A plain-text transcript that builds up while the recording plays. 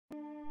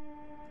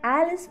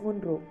Alice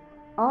Munro,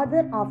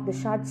 author of the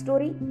short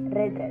story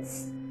Red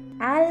Dress.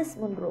 Alice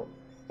Munro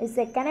is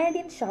a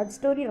Canadian short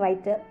story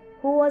writer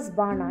who was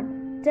born on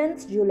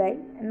 10th July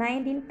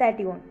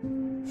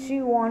 1931. She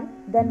won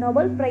the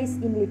Nobel Prize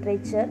in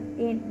Literature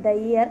in the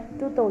year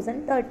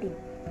 2013.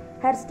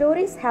 Her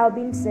stories have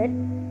been said,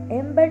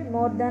 embed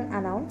more than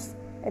announce,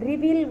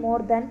 reveal more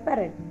than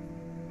parrot.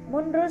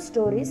 Munro's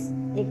stories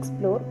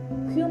explore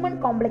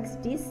human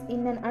complexities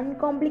in an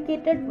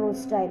uncomplicated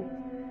prose style.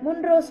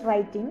 Munro's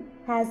writing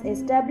has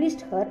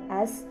established her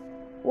as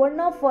one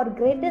of our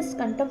greatest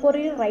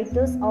contemporary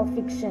writers of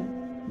fiction.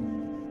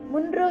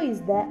 Munro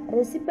is the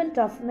recipient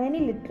of many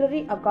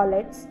literary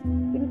accolades,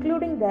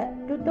 including the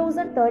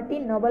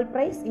 2013 Nobel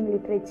Prize in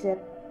Literature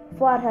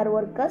for her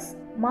work as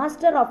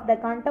Master of the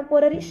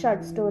Contemporary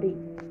Short Story.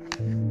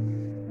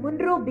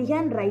 Munro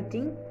began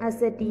writing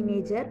as a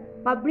teenager,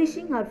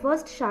 publishing her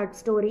first short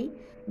story,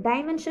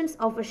 Dimensions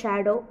of a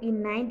Shadow,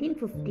 in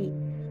 1950.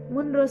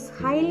 Munro's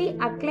highly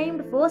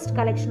acclaimed first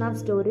collection of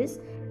stories,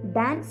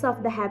 Dance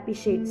of the Happy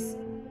Shades,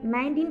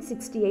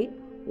 1968,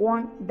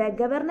 won the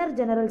Governor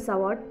General's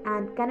Award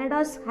and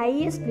Canada's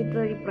highest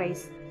literary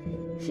prize.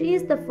 She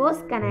is the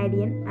first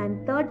Canadian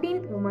and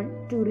 13th woman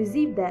to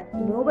receive the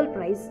Nobel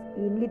Prize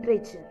in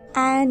Literature.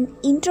 An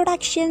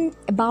introduction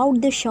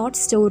about the short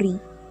story,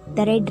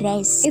 The Red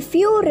Dress. If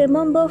you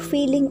remember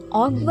feeling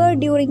awkward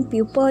during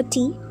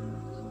puberty,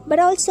 but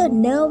also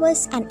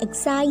nervous and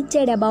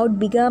excited about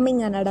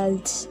becoming an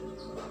adult,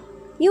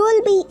 you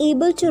will be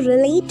able to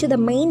relate to the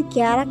main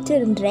character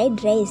in Red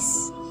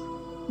Dress.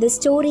 The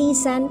story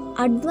is an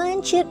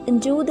adventure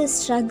into the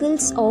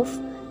struggles of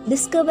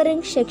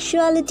discovering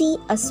sexuality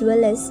as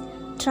well as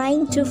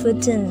trying to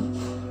fit in.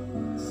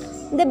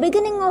 The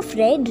beginning of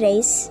Red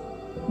Dress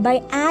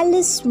by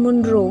Alice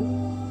Munro,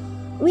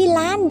 we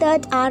learn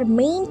that our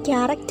main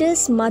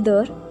character's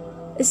mother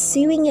is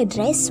sewing a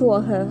dress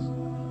for her.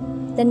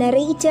 The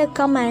narrator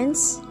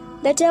comments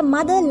that her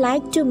mother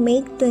liked to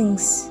make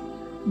things,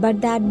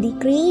 but that the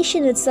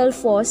creation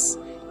itself was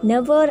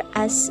never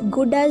as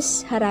good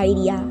as her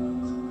idea.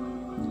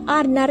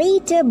 Our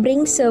narrator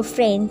brings her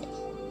friend,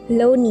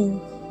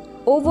 Lonnie,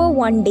 over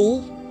one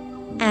day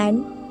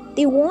and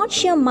they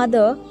watch her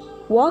mother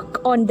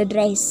work on the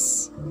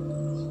dress.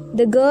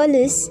 The girl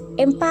is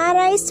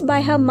embarrassed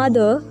by her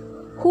mother,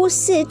 who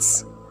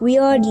sits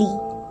weirdly,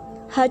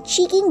 her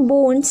cheeking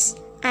bones,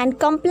 and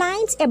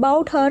complains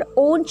about her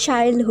own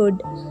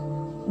childhood.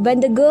 When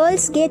the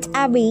girls get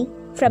away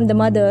from the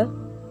mother,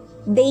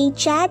 they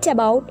chat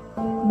about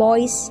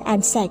boys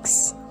and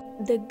sex.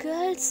 The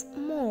girl's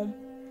mom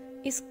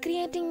is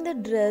creating the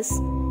dress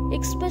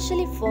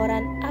especially for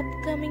an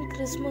upcoming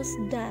Christmas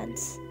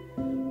dance.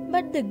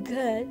 But the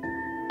girl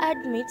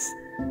admits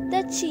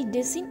that she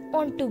doesn't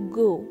want to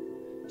go.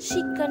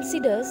 She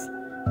considers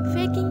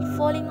faking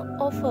falling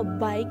off a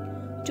bike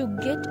to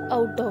get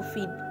out of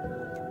it,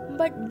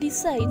 but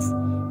decides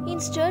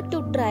instead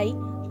to try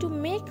to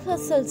make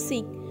herself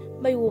sick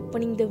by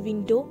opening the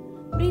window,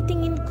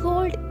 breathing in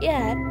cold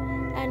air,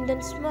 and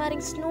then smearing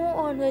snow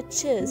on her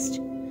chest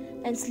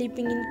and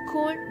sleeping in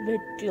cold, wet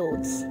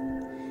clothes.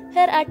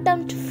 Her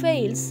attempt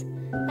fails,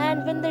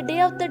 and when the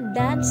day of the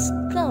dance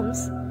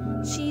comes,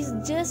 she is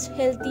just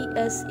healthy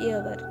as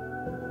ever.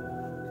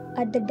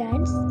 At the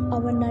dance,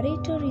 our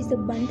narrator is a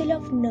bundle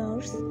of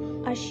nerves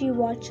as she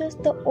watches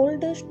the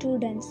older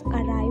students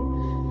arrive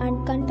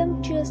and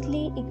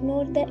contemptuously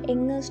ignore the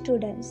younger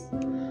students.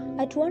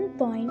 At one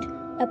point,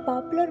 a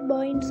popular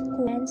boy in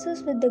school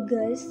dances with the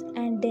girls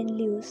and then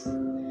leaves.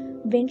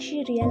 When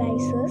she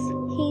realizes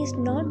he is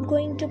not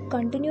going to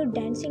continue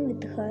dancing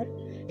with her,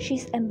 she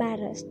is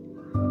embarrassed.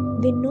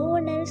 When no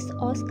one else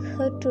asks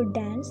her to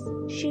dance,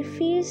 she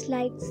feels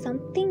like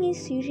something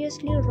is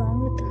seriously wrong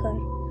with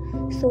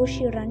her. So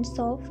she runs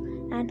off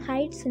and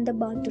hides in the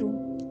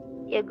bathroom.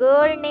 A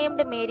girl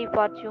named Mary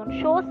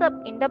Fortune shows up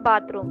in the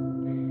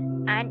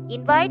bathroom and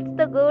invites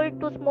the girl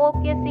to smoke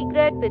a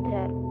cigarette with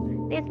her.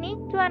 They sneak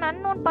to an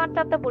unknown part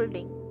of the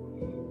building.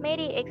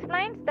 Mary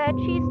explains that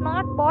she is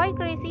not boy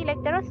crazy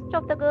like the rest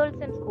of the girls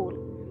in school.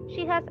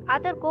 She has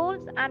other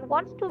goals and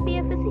wants to be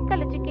a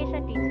physical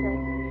education teacher.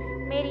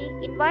 Mary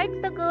invites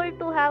the girl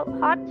to have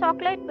hot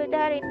chocolate with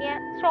her in a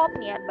shop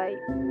nearby.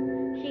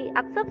 She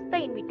accepts the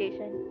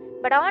invitation.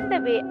 But on the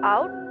way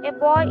out, a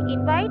boy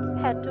invites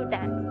her to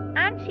dance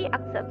and she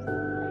accepts.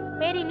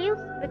 Mary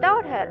leaves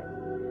without her.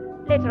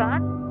 Later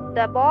on,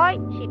 the boy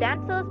she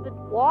dances with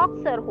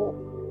walks her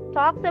home,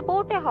 talks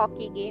about a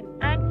hockey game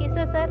and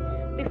kisses her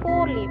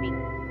before leaving.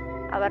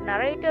 Our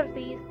narrator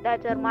sees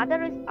that her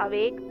mother is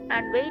awake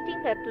and waiting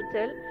her to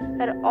tell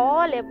her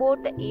all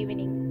about the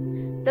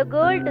evening. The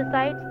girl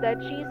decides that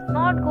she is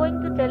not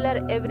going to tell her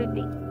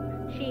everything.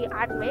 She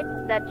admits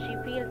that she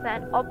feels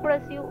an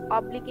oppressive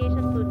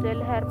obligation to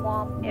tell her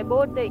mom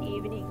about the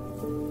evening.